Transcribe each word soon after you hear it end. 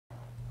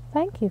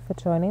Thank you for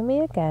joining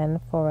me again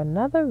for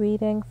another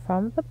reading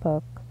from the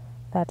book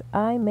That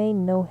I May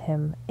Know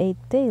Him, a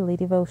daily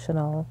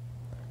devotional.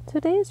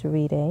 Today's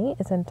reading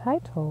is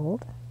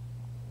entitled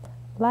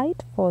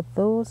Light for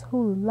Those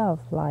Who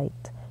Love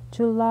Light,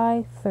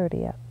 July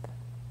 30th.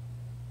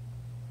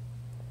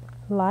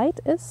 Light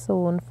is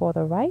sown for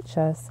the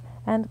righteous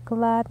and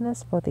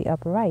gladness for the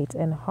upright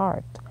in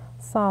heart.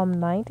 Psalm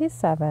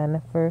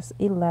 97, verse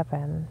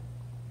 11.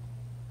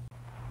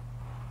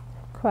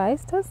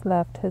 Christ has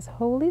left His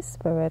Holy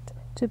Spirit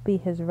to be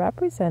His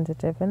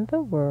representative in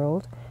the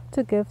world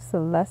to give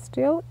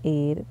celestial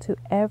aid to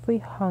every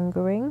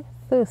hungering,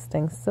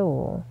 thirsting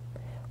soul.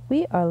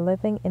 We are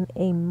living in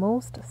a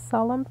most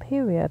solemn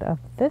period of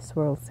this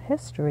world's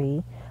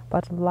history,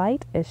 but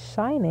light is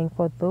shining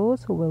for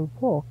those who will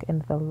walk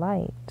in the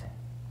light.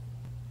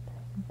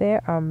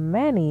 There are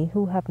many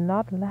who have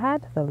not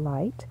had the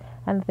light,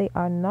 and they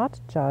are not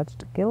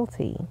judged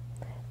guilty.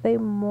 They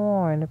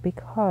mourn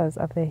because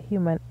of their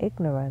human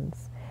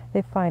ignorance.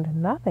 They find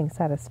nothing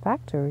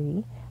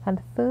satisfactory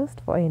and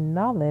thirst for a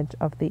knowledge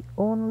of the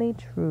only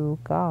true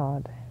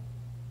God.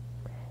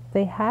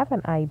 They have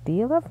an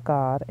ideal of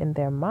God in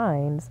their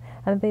minds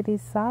and they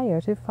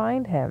desire to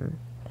find Him.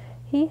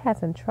 He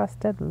has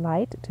entrusted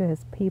light to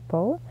His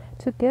people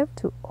to give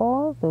to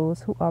all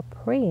those who are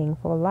praying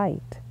for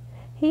light.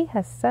 He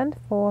has sent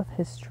forth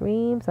His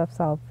streams of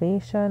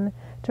salvation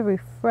to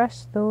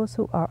refresh those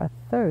who are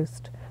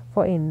athirst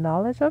for a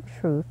knowledge of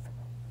truth,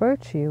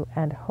 virtue,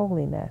 and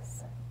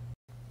holiness.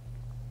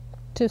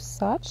 To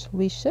such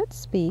we should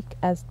speak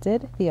as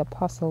did the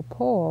Apostle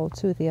Paul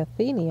to the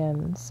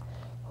Athenians,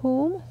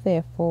 whom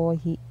therefore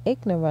ye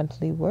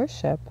ignorantly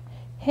worship,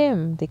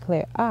 him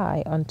declare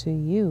I unto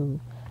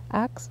you.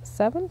 Acts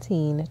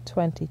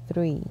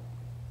 17:23.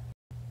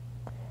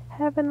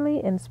 Heavenly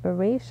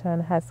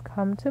inspiration has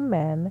come to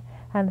men,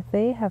 and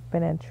they have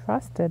been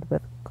entrusted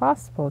with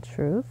gospel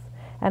truth,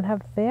 and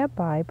have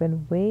thereby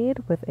been weighed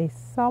with a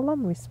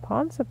solemn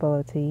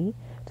responsibility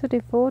to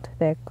devote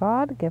their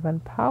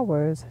God-given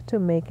powers to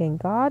making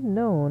God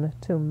known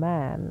to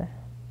man.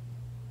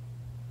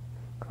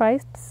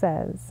 Christ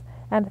says,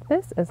 "And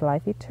this is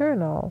life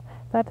eternal,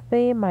 that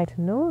they might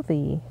know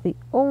Thee, the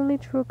only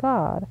true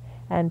God,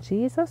 and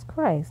Jesus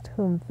Christ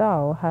whom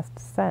Thou hast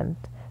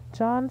sent."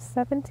 John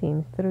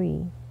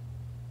 17:3.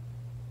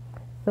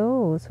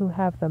 Those who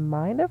have the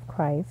mind of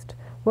Christ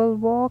will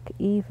walk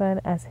even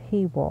as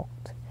He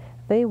walked.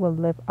 They will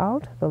live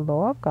out the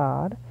law of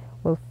God,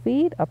 will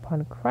feed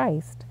upon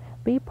Christ,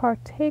 be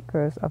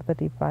partakers of the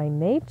divine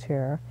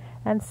nature,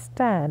 and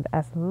stand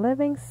as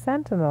living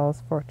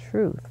sentinels for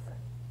truth.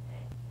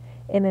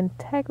 In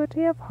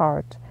integrity of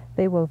heart,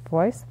 they will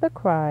voice the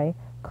cry,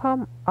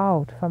 "Come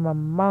out from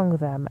among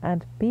them,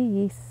 and be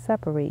ye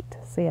separate,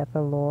 saith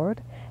the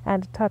Lord,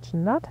 and touch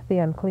not the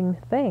unclean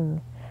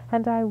thing.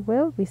 And I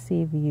will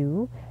receive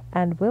you,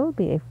 and will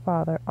be a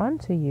father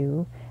unto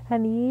you,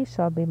 and ye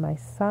shall be my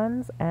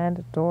sons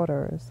and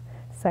daughters."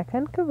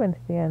 2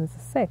 Corinthians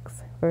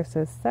 6,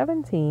 verses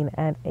 17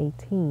 and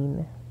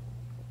 18.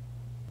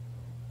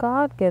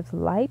 God gives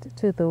light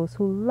to those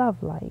who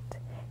love light.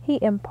 He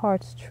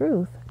imparts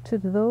truth to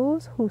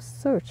those who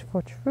search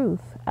for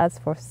truth as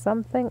for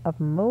something of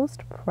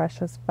most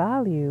precious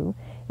value,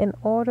 in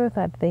order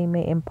that they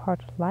may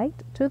impart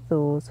light to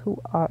those who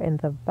are in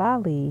the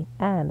valley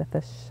and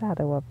the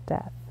shadow of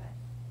death.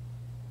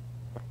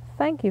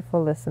 Thank you for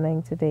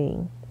listening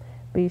today.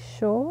 Be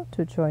sure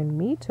to join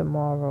me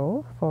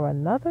tomorrow for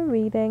another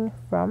reading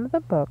from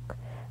the book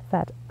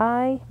That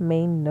I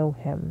May Know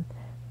Him.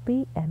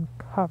 Be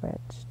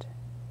encouraged.